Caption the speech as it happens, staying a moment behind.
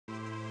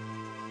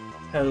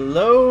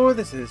Hello,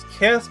 this is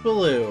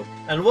Kaosubaloo,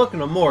 and welcome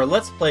to more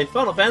Let's Play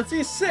Final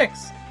Fantasy VI!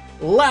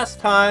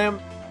 Last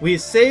time, we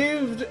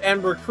saved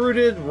and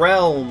recruited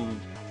Realm.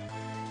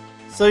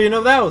 So you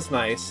know, that was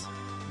nice.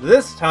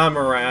 This time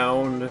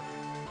around,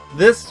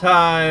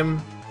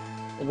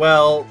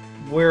 well,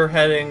 we're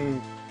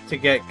heading to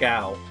get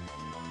Gao.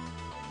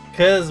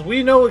 Because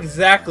we know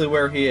exactly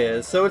where he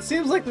is, so it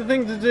seems like the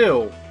thing to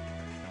do.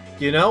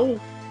 You know?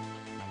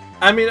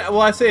 I mean, well,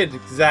 I say it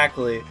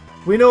exactly.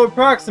 We know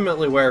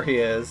approximately where he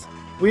is.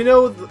 We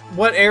know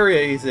what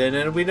area he's in,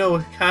 and we know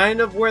kind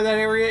of where that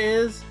area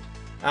is.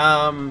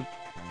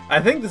 I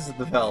think this is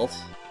the Veldt.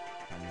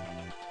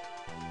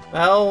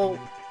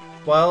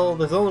 Well,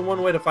 there's only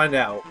one way to find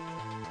out.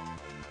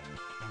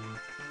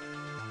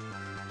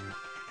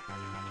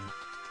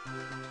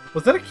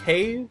 Was that a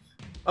cave?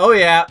 Oh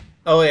yeah,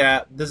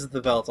 this is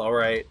the Veldt,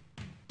 alright.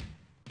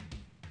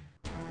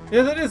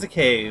 Yeah, that is a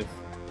cave.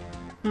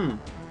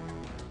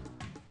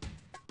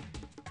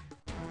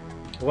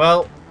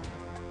 Well,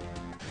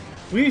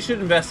 we should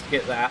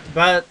investigate that,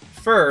 but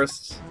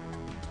first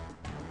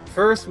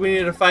we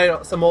need to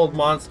fight some old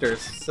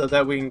monsters so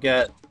that we can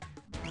get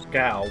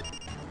Gao.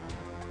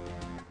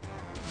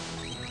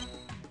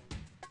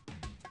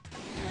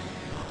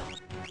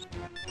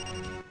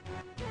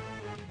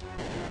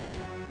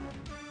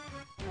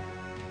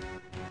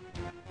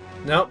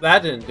 Nope,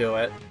 that didn't do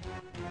it.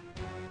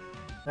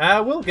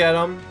 We'll get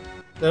them.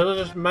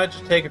 Might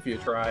just take a few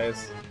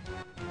tries.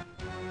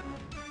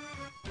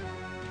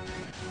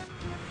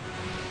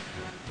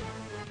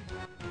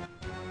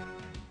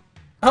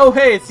 Oh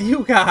hey, it's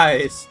you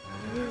guys!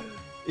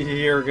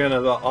 You're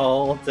gonna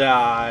all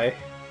die.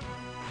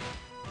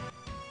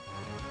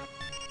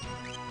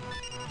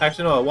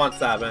 Actually no, I want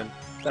 7.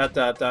 Da.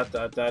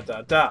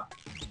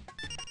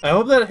 I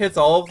hope that it hits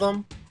all of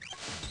them.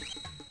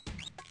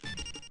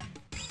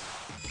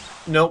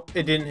 Nope,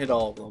 it didn't hit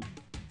all of them.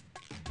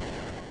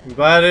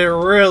 But it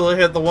really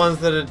hit the ones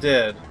that it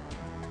did.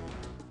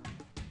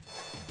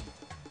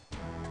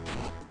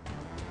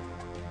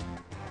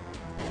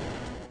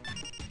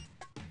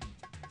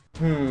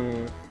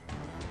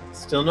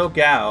 Still no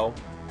Gao.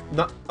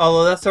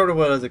 Although that's sort of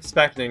what I was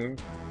expecting.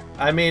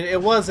 I mean,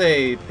 it was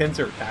a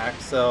pincer attack,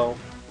 so...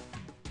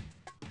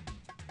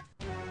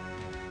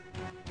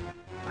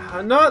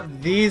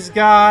 not these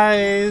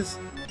guys!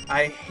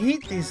 I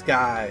hate these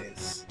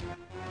guys!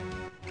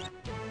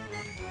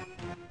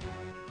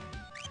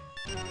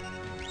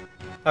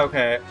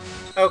 Okay,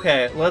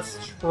 let's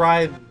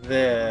try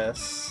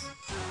this.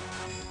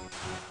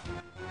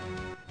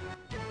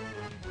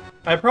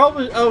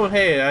 Oh,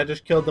 hey, I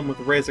just killed them with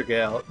Razor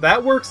Gale.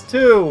 That works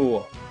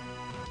too!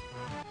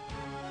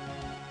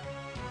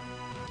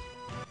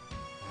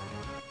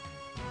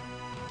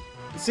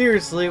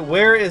 Seriously,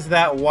 where is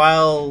that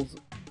wild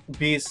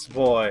beast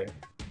boy?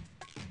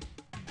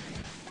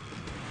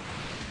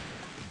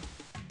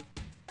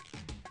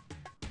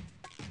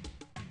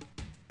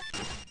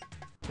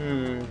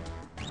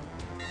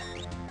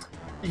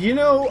 You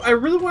know, I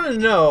really want to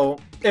know,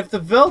 if the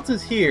Veldt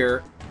is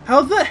here,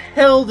 how the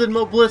hell did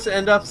Mobliss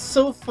end up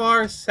so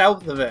far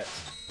south of it?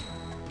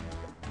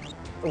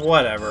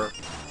 Whatever.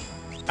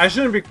 I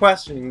shouldn't be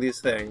questioning these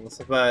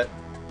things, but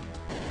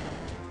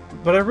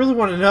I really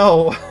want to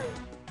know.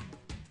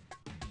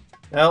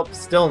 Nope,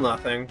 still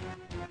nothing.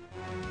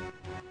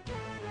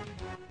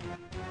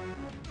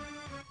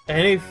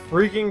 Any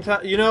freaking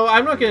time. You know,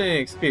 I'm not getting any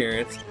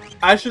experience.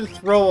 I should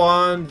throw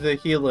on the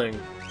healing.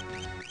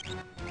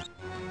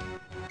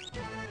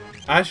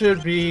 I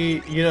should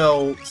be, you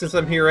know, since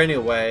I'm here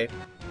anyway,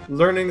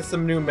 learning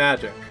some new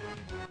magic.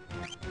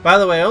 By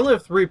the way, I only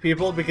have 3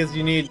 people because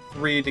you need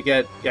 3 to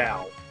get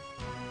Gao.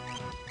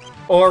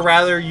 Or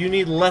rather, you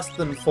need less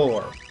than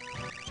 4.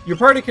 Your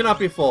party cannot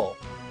be full.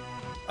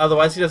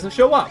 Otherwise, he doesn't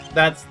show up.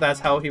 That's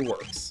how he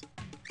works.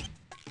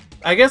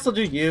 I guess I'll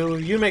do you.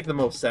 You make the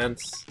most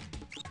sense.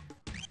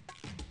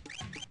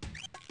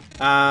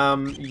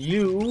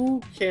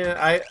 You can...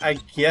 I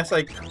guess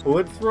I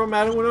could throw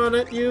Madawin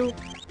at you.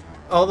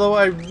 Although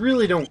I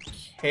really don't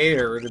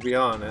care, to be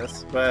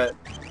honest, but,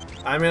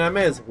 I mean, I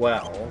may as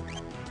well.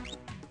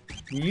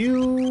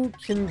 You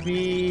can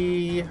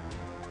be...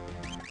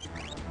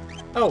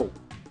 Oh.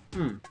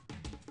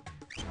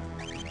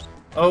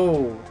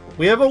 Oh,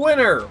 we have a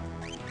winner!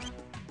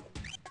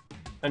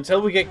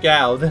 Until we get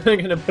Gao, then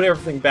I'm gonna put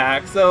everything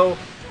back, so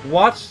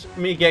watch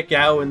me get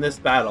Gao in this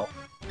battle.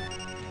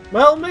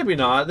 Well, maybe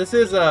not. This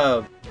is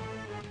a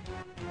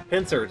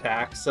pincer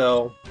attack,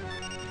 so...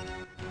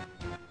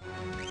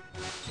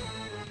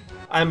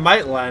 I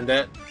might land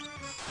it.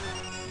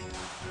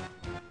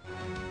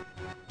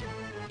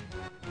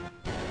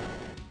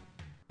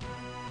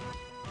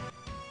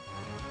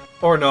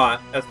 Or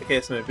not, as the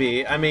case may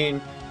be. I mean,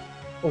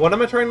 what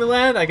am I trying to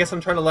land? I guess I'm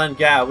trying to land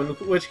Gao, in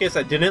which case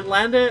I didn't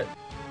land it.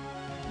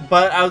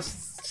 But I was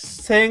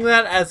saying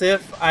that as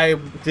if I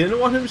didn't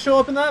want him to show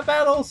up in that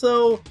battle,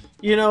 so,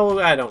 you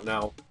know, I don't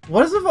know.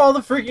 What is with all the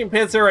freaking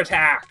pincer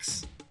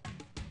attacks?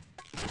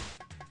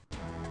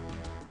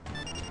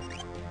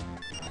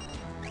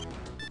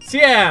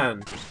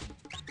 Cian!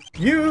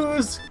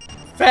 Use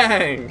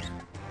Fang!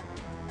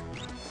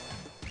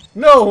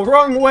 No,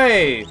 wrong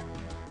way!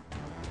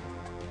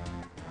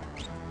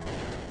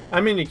 I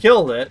mean, you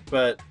killed it,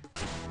 but...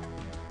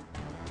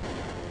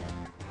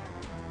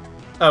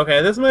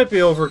 Okay, this might be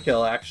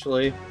overkill,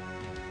 actually.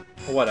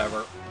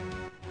 Whatever.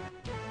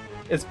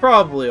 It's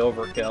probably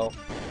overkill.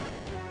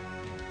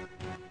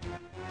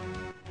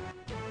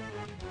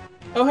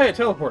 Oh hey, a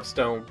teleport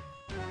stone.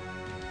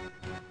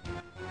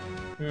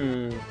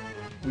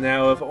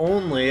 Now if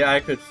only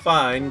I could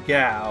find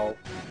Gao.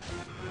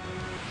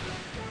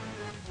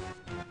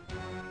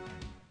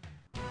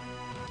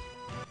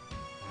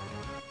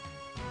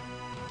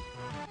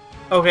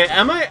 Okay,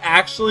 am I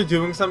actually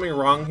doing something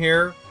wrong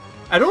here?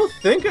 I don't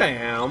think I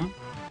am.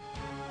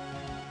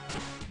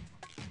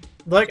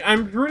 Like,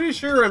 I'm pretty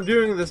sure I'm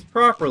doing this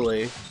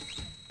properly.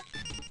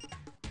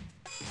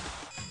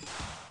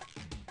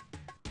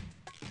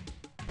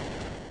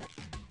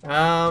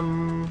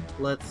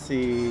 Let's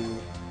see.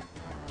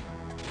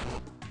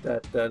 Da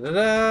da da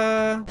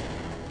da.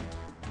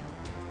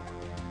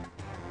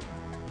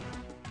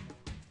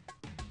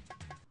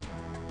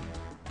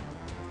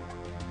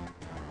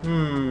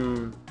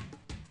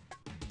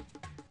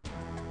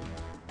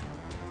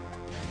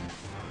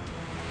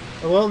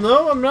 Well,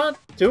 no, I'm not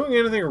doing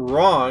anything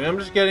wrong. I'm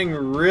just getting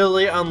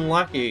really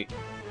unlucky,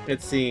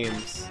 it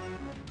seems.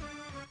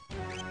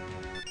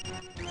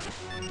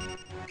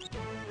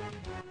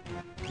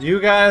 You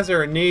guys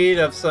are in need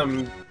of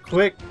some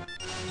quick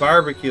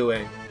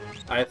barbecuing,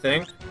 I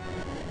think.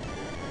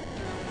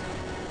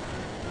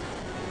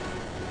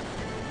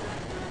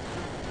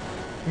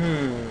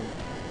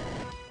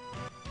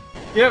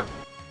 Yep,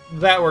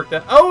 that worked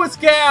out. Oh, it's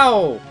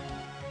Gao!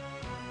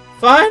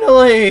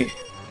 Finally!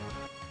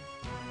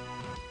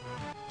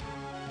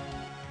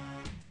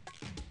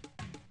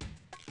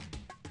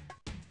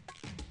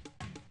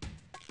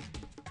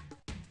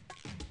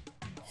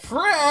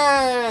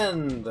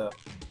 Friend!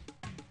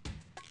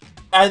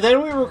 And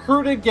then we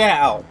recruited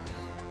Gao.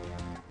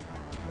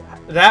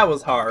 That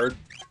was hard.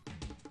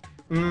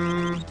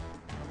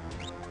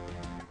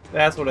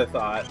 That's what I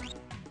thought.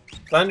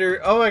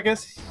 Thunder... Oh, I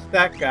guess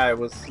that guy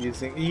was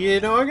using... You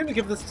know, I'm gonna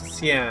give this to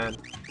Xian.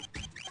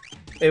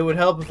 It would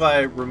help if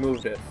I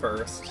removed it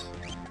first.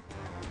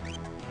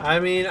 I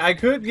mean, I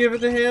could give it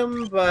to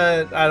him,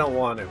 but I don't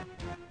want to.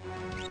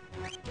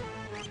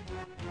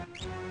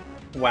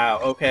 Wow,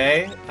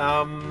 okay.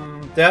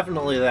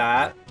 Definitely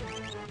that.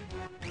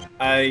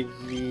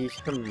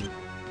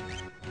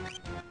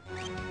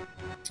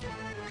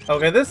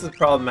 Okay, this is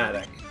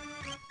problematic.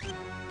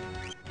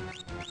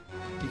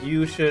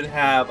 You should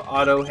have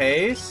auto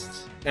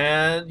haste,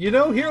 and you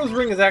know, Hero's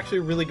Ring is actually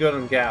really good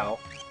on Gao.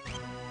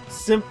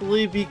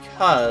 Simply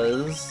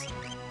because,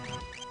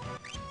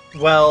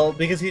 well,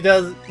 because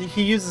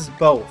he uses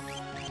both.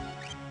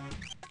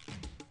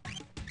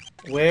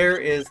 Where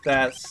is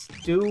that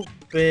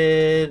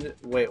stupid...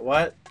 Wait,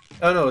 what?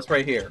 Oh no, it's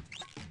right here.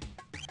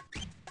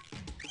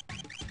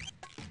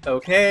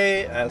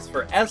 Okay, as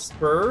for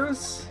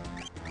Espers...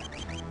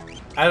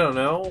 I don't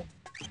know.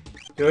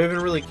 Do I even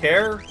really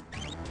care?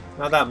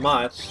 Not that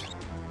much.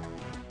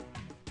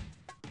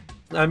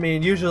 I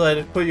mean, usually I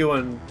just put you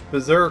in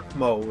Berserk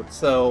mode,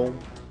 so...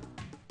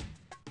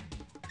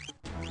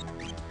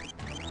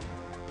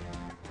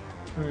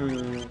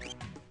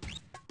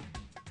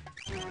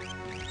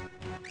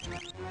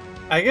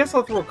 I guess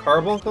I'll throw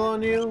Carbuncle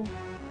on you?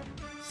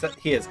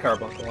 He has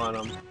Carbuncle on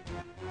him.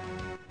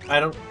 I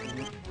don't...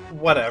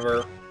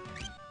 Whatever.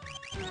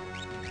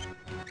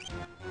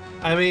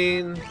 I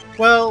mean...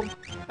 Well,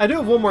 I do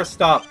have one more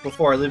stop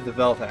before I leave the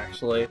Veldt,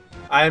 actually.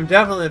 I am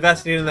definitely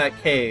investigating in that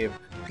cave.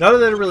 Not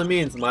that it really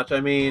means much.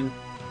 I mean,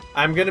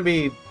 I'm gonna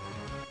be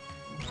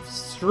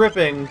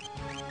stripping...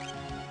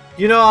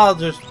 You know, I'll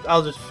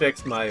just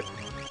fix my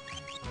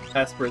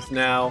Espers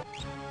now.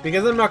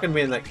 Because I'm not gonna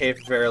be in that cave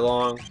for very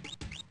long.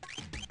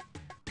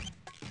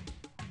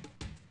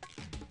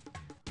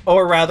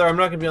 Or rather, I'm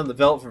not going to be on the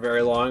Veldt for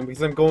very long,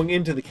 because I'm going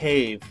into the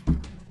cave.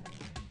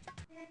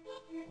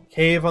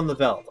 Cave on the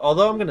Veldt.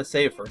 Although I'm going to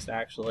save first,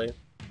 actually.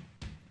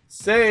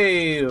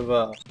 Save!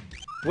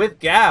 With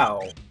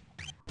Gao!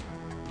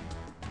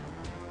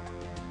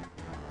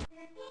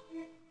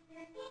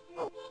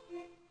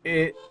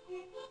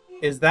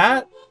 Is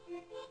that...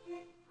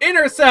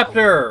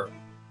 Interceptor!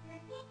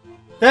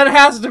 That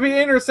has to be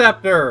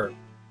Interceptor!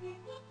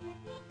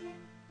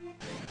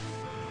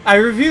 I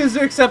refuse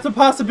to accept the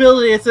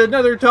possibility it's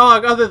another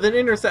dog other than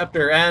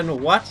Interceptor, and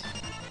what?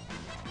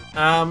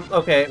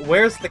 Okay,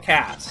 where's the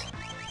cat?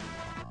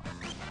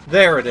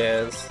 There it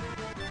is.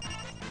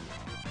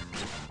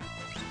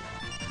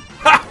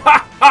 Ha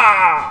ha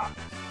ha!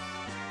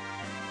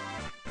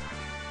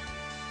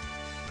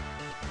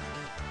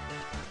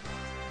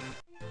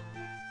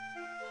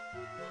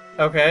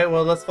 Okay,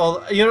 well, let's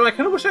follow... You know, I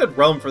kind of wish I had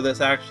Realm for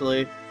this,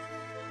 actually.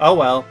 Oh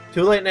well,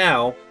 too late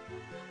now.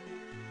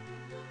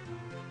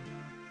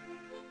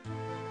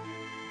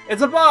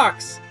 It's a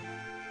box!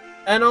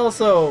 And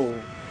also,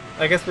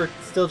 I guess we're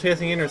still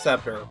chasing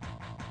Interceptor.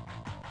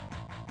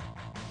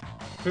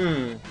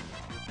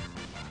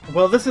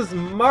 Well, this is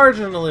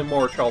marginally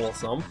more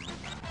troublesome.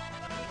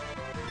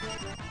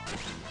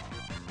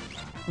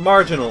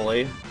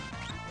 Marginally.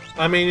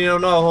 I mean, you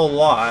don't know a whole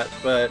lot,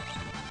 but...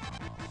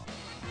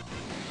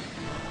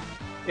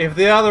 if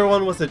the other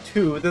one was a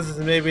 2, this is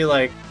maybe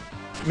like...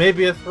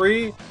 maybe a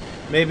 3?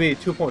 Maybe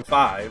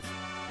 2.5.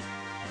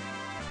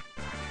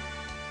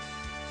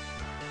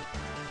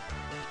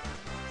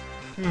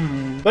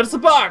 But it's a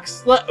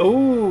box!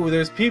 Ooh,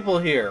 there's people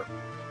here.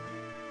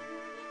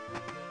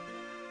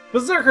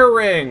 Berserker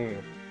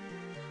Ring!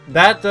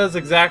 That does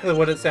exactly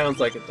what it sounds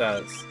like it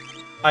does.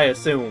 I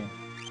assume.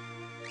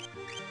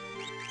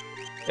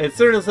 It's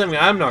certainly something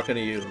I'm not going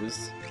to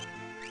use.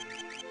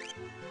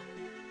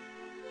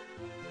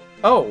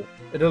 Oh,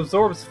 it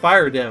absorbs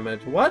fire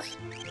damage. What?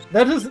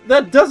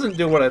 That doesn't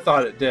do what I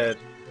thought it did.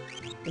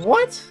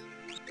 What?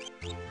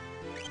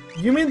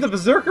 You mean the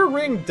Berserker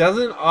Ring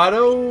doesn't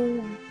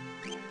auto...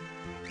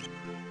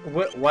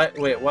 What?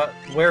 Wait, what?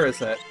 Where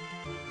is it?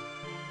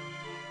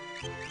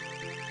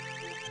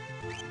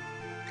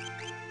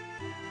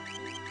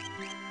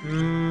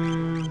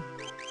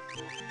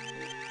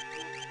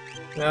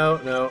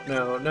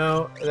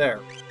 No. There.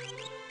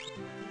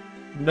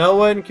 No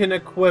one can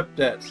equip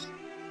it.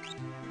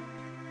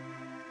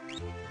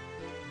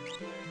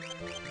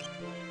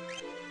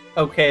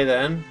 Okay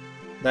then.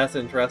 That's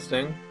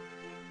interesting.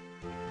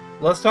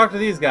 Let's talk to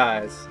these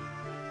guys.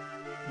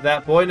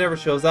 That boy never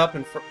shows up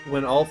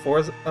when all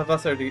 4 of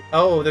us are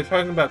oh, they're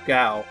talking about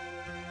Gao.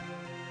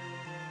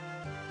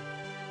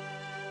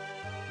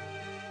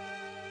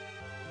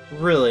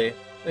 Really?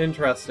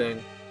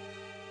 Interesting.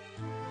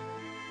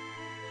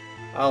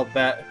 I'll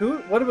bet.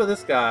 What about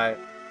this guy?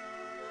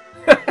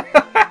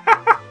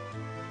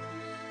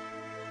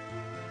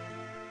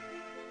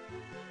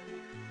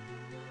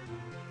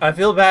 I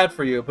feel bad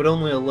for you, but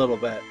only a little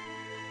bit.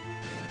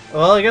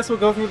 Well, I guess we'll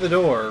go through the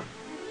door.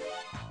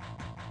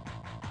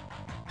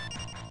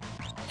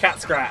 Cat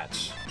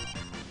Scratch.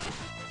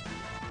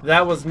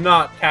 That was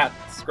not Cat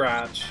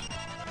Scratch.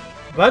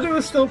 But it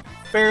was still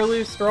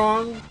fairly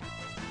strong.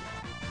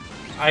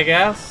 I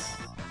guess.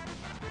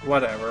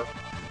 Whatever.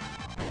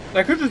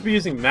 I could just be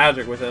using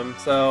magic with him,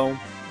 so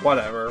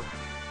whatever.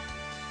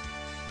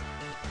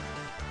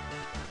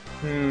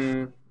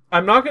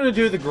 I'm not gonna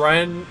do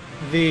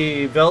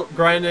the Veldt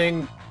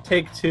grinding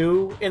take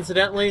 2,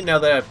 incidentally, now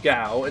that I have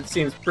Gao. It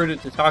seems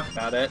prudent to talk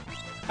about it.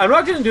 I'm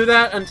not gonna do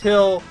that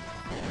until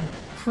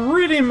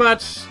pretty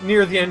much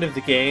near the end of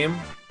the game.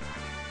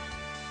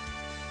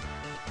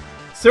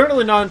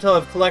 Certainly not until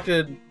I've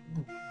collected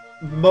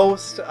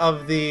most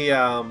of the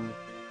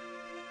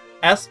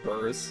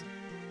espers.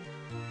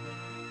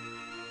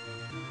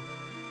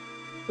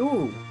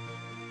 Ooh.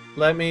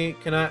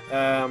 Can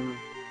I,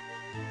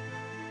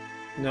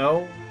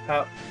 no?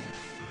 How?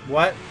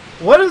 What?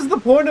 What is the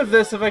point of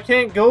this if I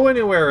can't go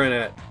anywhere in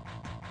it?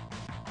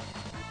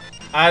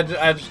 I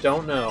just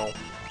don't know.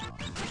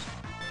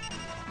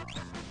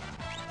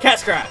 Cat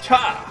Scratch!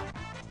 Ha!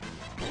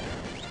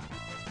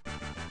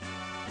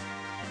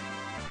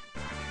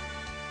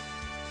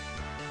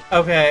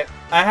 Okay,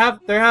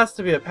 there has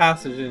to be a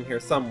passage in here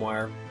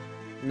somewhere.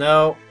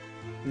 No.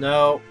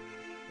 Well,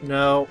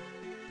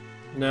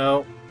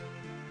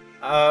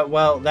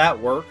 that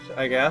worked,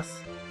 I guess.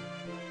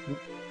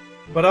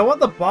 But I want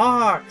the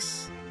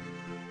box!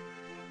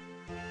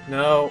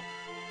 No.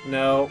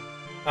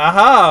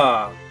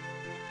 Aha!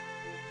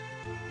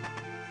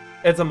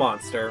 It's a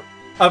monster.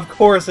 Of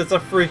course it's a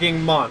freaking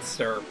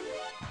monster.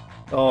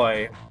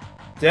 Oi.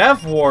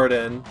 Death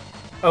Warden?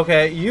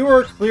 Okay, you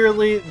are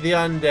clearly the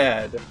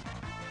undead.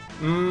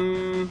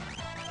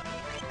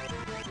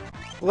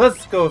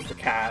 Let's go with the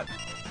cat.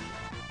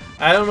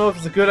 I don't know if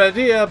it's a good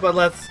idea, but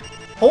let's...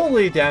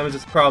 Holy damage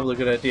is probably a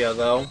good idea,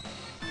 though.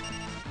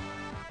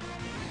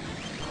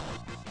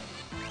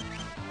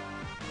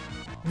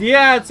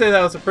 Yeah, I'd say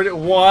that was a pretty...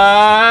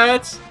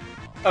 What?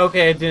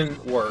 Okay, it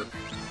didn't work.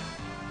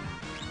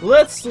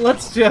 Let's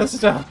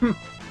just,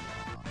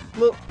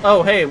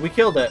 Oh, hey, we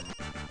killed it.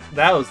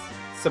 That was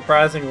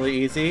surprisingly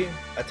easy.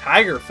 A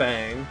Tiger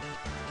Fang.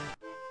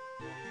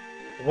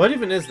 What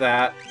even is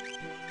that?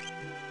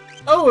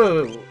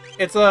 Oh,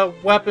 it's a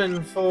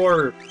weapon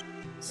for...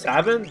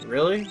 Sabin?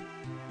 Really?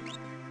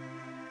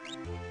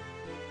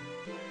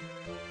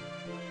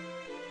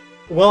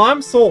 Well,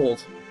 I'm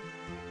sold.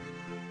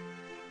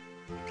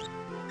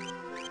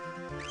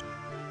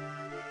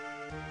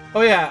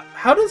 Oh yeah,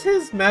 how does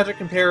his magic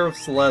compare with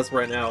Celeste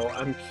right now?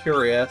 I'm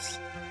curious.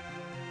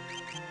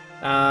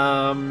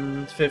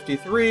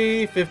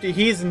 53, 50,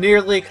 he's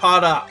nearly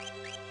caught up.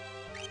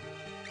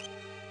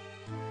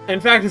 In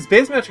fact, his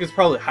base magic is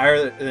probably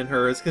higher than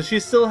hers, because she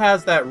still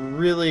has that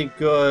really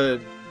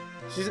good...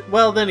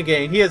 Well, then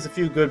again, he has a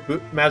few good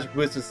magic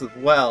boosters as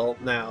well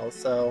now,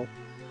 so...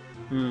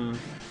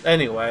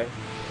 Anyway.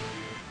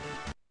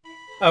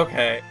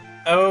 Okay.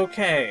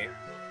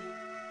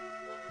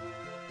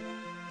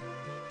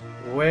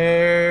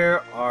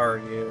 Where are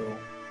you?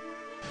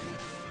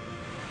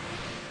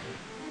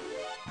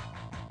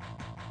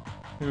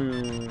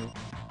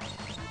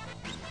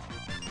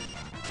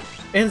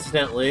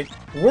 Incidentally,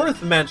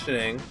 worth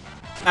mentioning,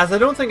 as I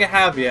don't think I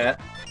have yet,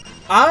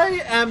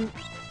 I am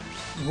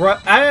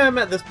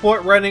at this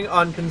point running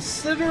on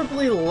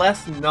considerably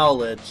less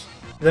knowledge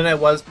than I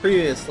was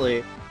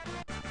previously.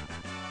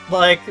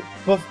 Like,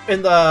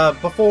 in the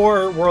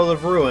before World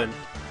of Ruin.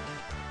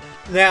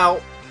 Now,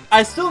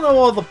 I still know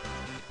all the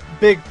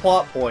big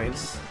plot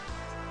points,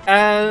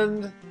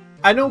 and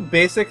I know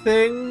basic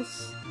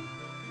things.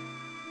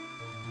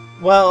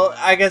 Well,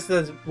 I guess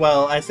that's,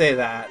 well, I say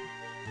that.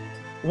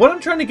 What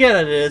I'm trying to get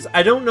at is,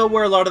 I don't know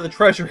where a lot of the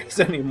treasure is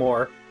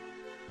anymore.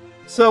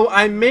 So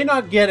I may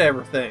not get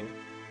everything.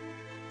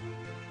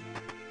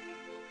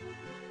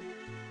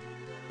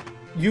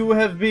 You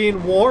have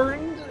been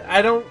warned?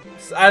 I don't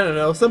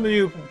know. Some of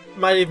you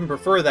might even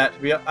prefer that to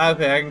be...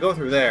 Okay, I can go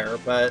through there,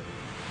 but...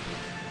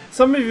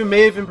 Some of you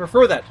may even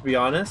prefer that, to be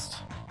honest.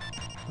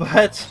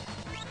 But,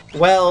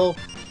 well,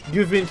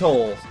 you've been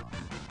told.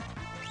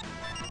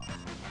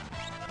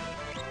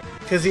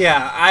 Because,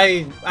 yeah,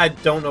 I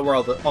don't know where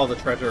all the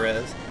treasure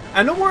is.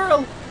 I know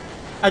where...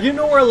 I do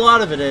know where a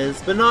lot of it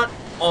is, but not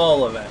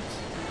all of it.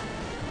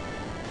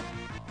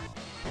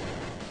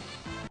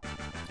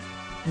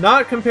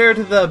 Not compared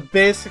to the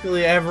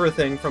basically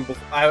everything from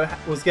I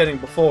was getting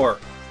before,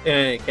 in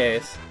any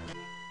case.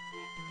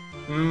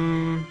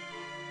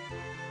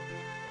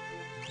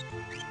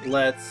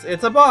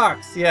 It's a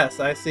box! Yes,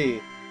 I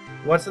see.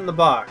 What's in the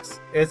box?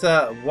 It's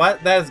a...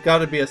 What? That has got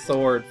to be a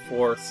sword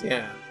for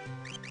Cyan.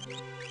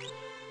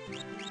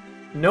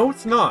 No,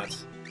 it's not.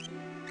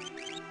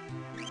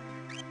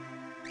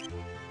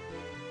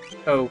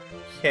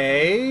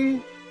 Okay.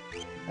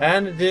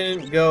 And it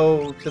didn't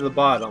go to the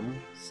bottom,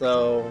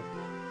 so...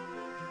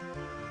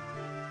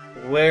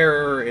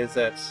 Where is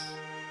it?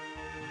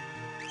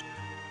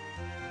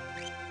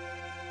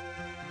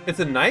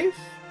 It's a knife?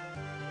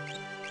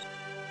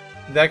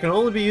 That can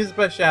only be used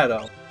by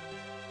Shadow.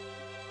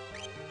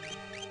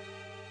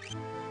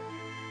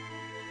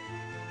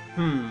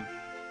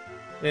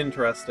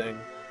 Interesting.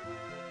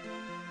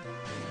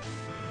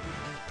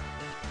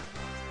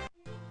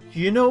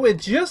 You know, it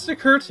just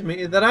occurred to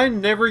me that I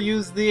never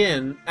used the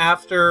inn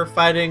after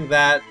fighting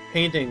that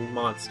painting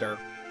monster.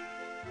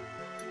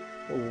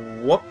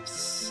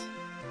 Whoops.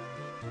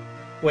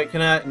 Wait,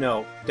 can I...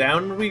 No.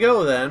 Down we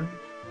go, then.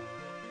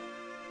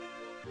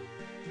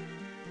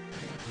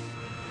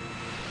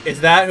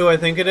 Is that who I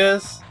think it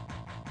is?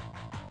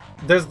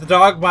 There's the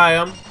dog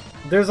biome.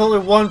 There's only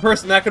one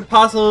person that could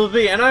possibly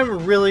be, and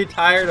I'm really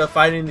tired of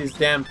fighting these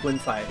damn twin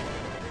sight.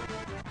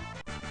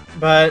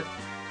 But...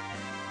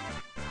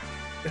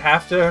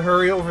 have to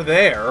hurry over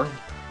there.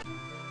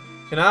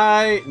 Can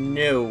I?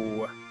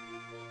 No.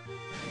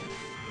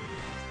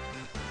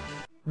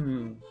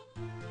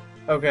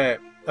 Okay.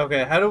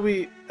 Okay, how do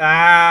we...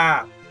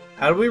 How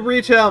do we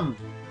reach him?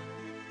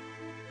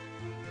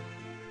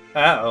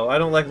 Uh-oh, I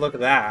don't like the look of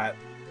that.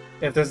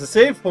 If there's a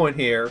save point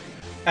here,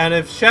 and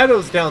if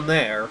Shadow's down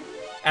there,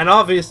 and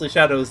obviously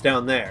Shadow's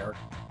down there,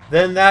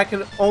 then that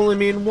can only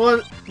mean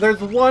one...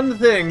 There's one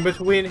thing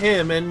between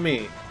him and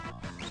me.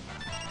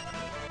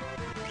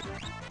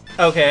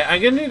 Okay,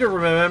 I'm gonna need to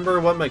remember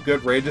what my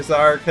good rages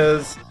are,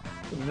 because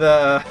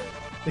the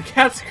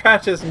cat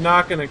scratch is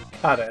not gonna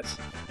cut it.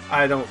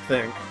 I don't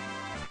think.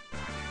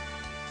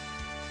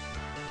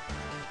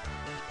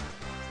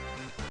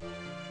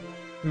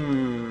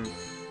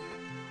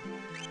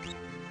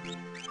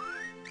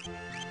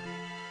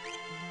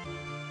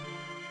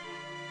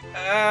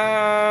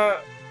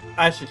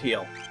 I should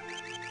heal.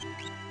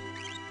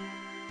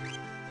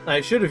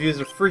 I should have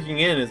used a freaking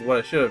in is what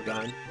I should have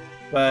done.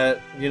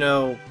 But, you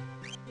know...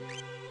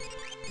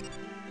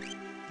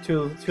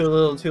 Too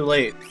little too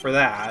late for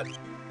that.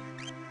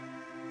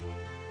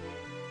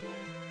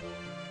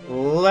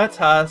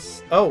 Let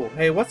us... Oh,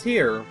 hey, what's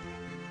here?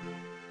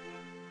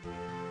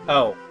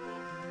 Oh.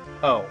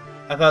 Oh.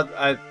 I thought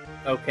I...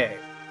 Okay.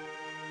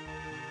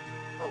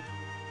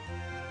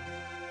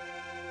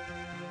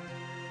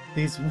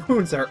 These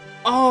wounds are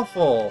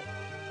awful!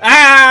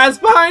 Ah! It's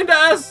behind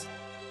us!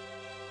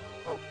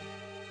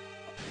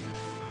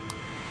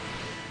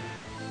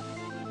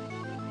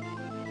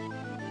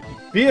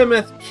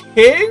 Behemoth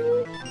King?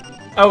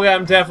 Okay,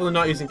 I'm definitely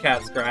not using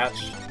Cat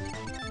Scratch.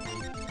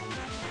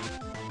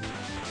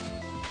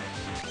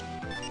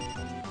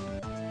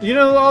 You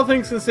know, all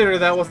things considered,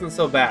 that wasn't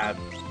so bad.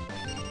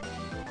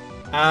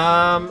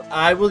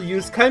 I will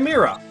use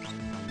Chimera.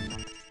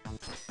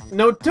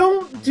 No,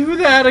 don't do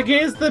that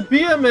against the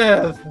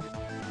Behemoth!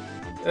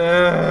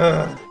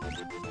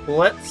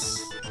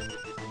 Let's...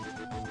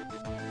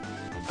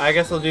 I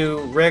guess I'll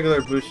do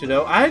regular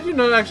Bushido. I do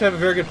not actually have a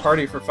very good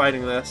party for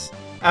fighting this.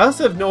 I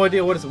also have no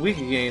idea what it's weak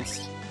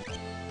against.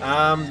 Do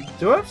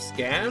I have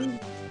Scan?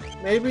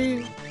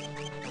 Maybe?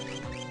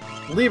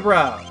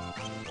 Libra!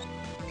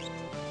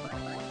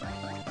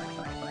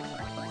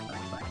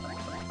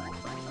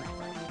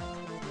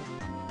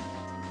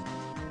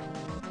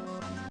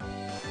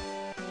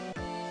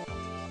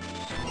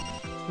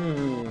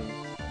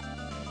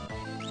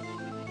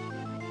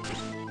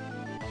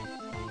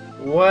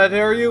 What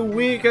are you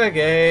weak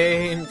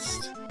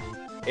against?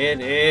 It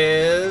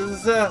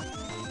is...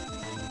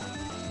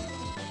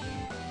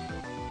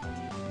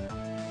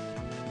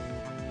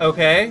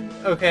 Okay,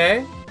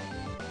 okay.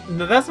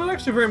 No, that's not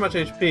actually very much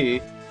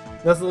HP.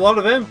 That's a lot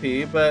of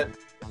MP, but...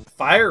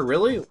 Fire,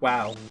 really?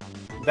 Wow.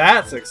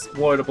 That's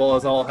exploitable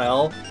as all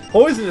hell.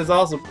 Poison is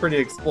also pretty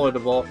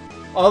exploitable,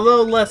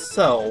 although less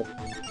so.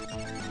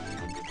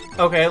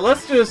 Okay,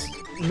 let's just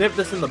nip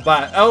this in the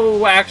butt.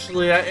 Oh,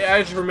 actually,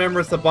 I just remember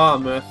it's a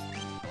Behemoth.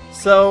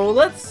 So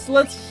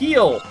let's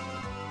heal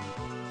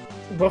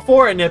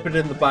before I nip it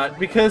in the butt,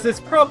 because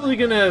it's probably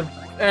gonna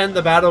end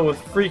the battle with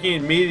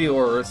freaking Meteor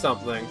or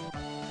something.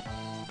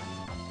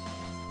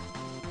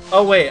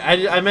 Oh wait,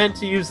 I meant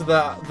to use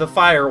the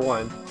fire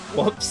one.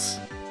 Whoops.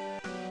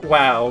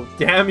 Wow,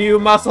 damn you,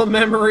 muscle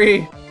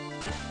memory!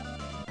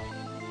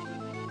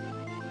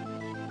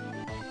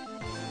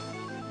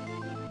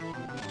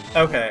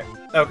 Okay,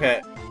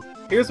 okay.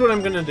 Here's what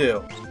I'm gonna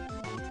do.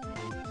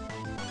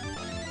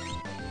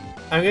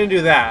 I'm gonna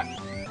do that.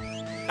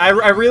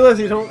 I realize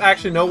you don't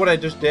actually know what I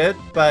just did,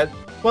 but,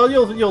 well,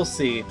 you'll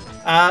see.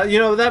 You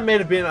know, that may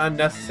have been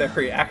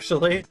unnecessary,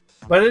 actually.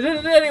 But I did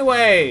it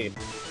anyway!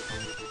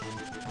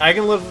 I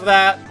can live with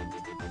that.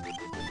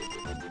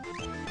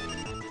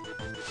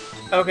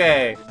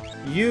 Okay,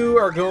 you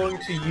are going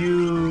to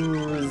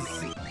use...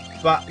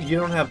 you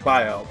don't have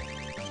Bio.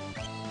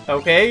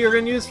 Okay, you're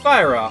going to use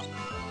Fire Up.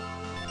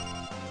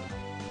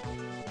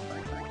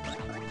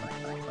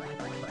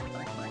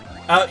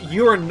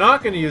 You are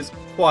not going to use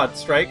Quad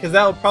Strike, because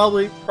that will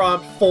probably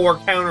prompt 4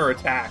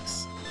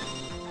 counterattacks.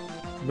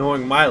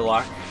 Knowing my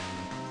luck.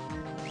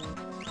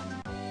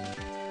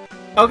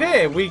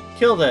 Okay, we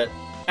killed it.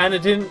 And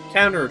it didn't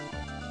counter...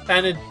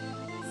 And it...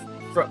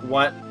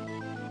 What?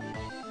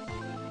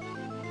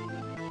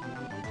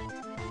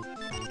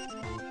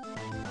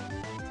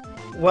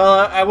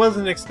 Well, I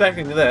wasn't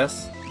expecting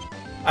this,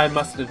 I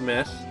must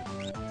admit.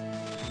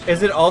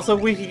 Is it also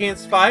weak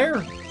against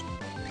fire?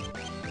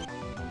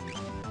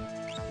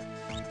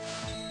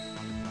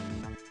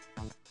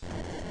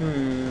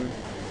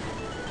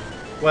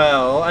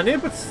 Well, I need to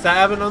put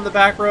Sabin on the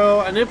back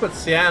row, I need to put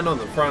Cyan on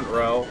the front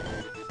row.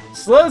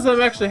 Slows, I'm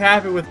actually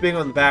happy with being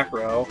on the back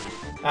row.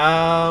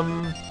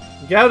 Gao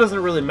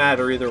doesn't really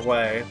matter either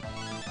way.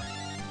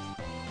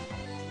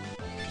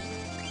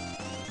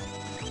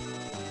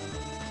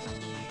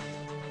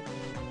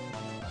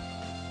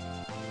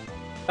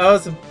 Oh,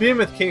 it's a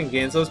Behemoth King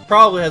again, so it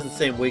probably has the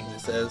same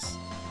weaknesses.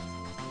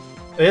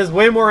 It has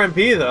way more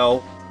MP,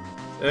 though.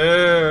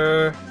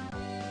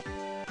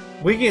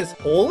 Weak against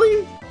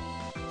Holy?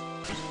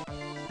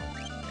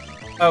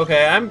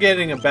 Okay, I'm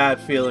getting a bad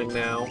feeling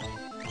now.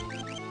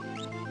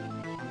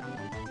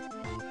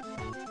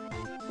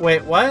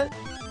 Wait, what?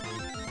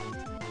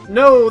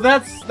 No,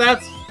 that's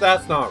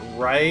not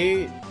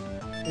right.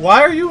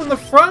 Why are you in the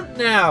front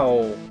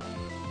now?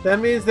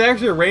 That means they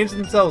actually arrange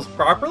themselves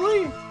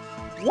properly?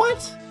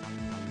 What?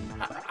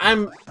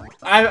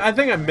 I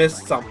think I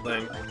missed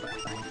something.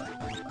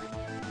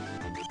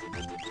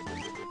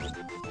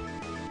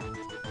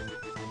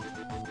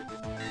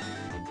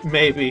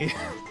 Maybe.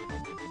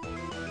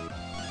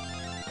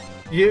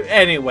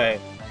 Anyway.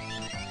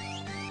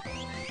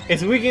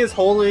 It's weak against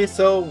Holy,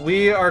 so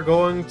we are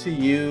going to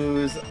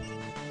use...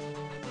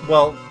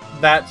 Well,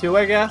 that too,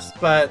 I guess,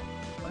 but...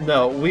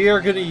 No, we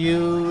are going to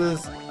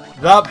use...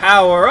 the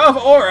power of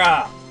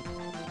Aura!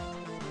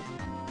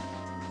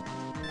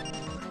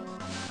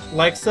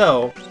 Like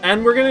so.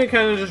 And we're going to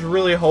kind of just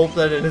really hope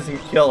that it doesn't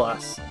kill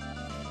us.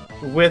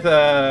 With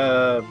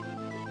a...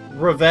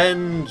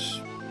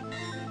 Revenge...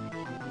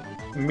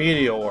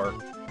 Meteor.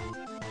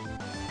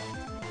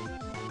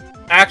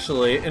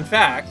 Actually, in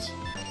fact...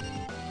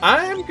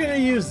 I'm gonna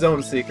use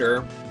Zone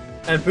Seeker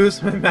and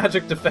boost my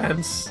magic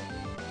defense.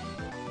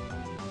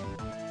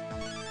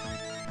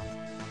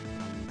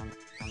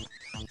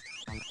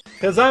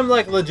 Because I'm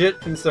like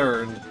legit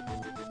concerned.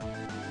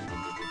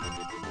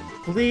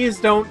 Please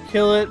don't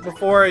kill it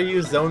before I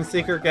use Zone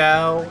Seeker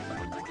Gao.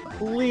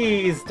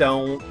 Please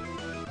don't.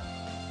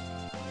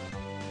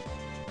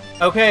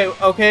 Okay,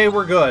 okay,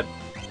 we're good.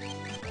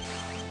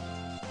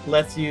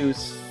 Let's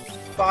use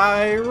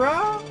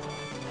Fire.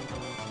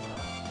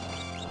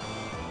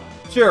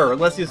 Sure,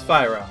 let's use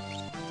Fire.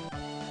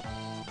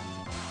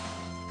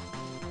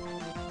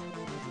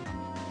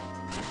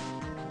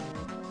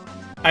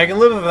 I can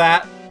live with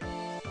that.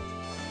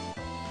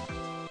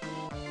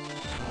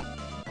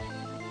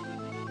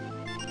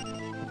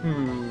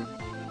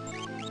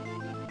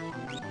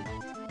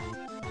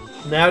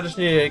 Now I just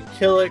need to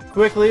kill it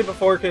quickly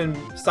before it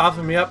can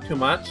soften me up too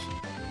much.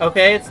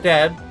 Okay, it's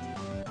dead.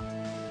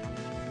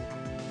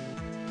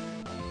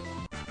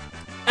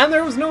 And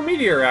there was no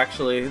meteor,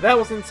 actually. That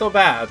wasn't so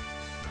bad.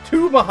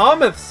 2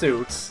 Behemoth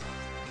suits!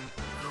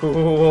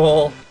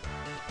 Cool.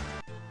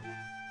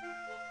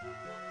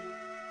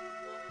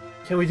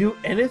 Can we do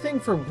anything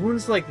for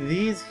wounds like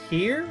these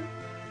here?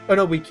 Oh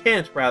no, we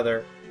can't,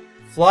 rather.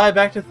 Fly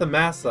back to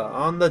Thamasa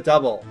on the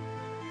double.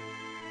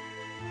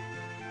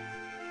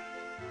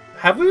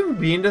 Have we even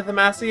been to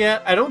Thamasa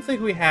yet? I don't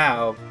think we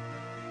have.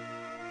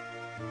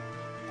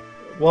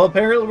 Well,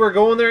 apparently we're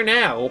going there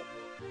now.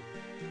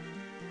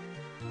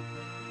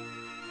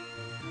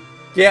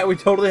 Yeah, we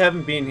totally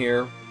haven't been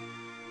here.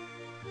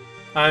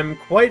 I'm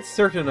quite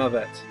certain of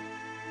it.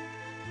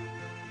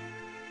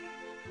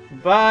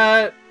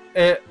 But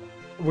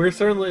we're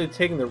certainly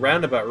taking the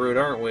roundabout route,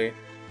 aren't we?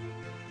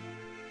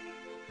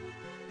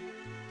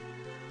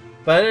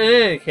 But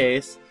in any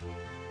case,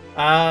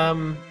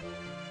 if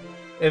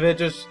it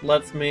just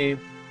lets me,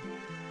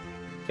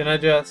 can I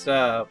just,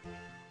 huh.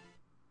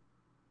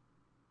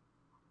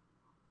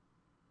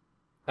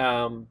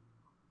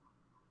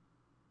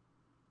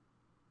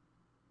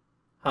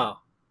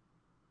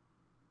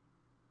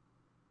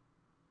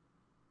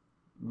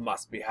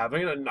 Must be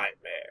having a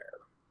nightmare.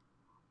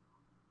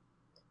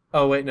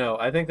 Oh, wait, no.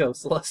 I think that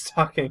was Celeste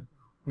talking,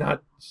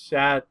 not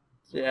chat.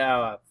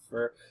 Yeah,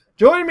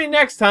 join me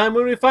next time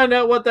when we find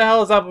out what the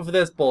hell is up with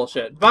this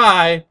bullshit.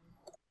 Bye!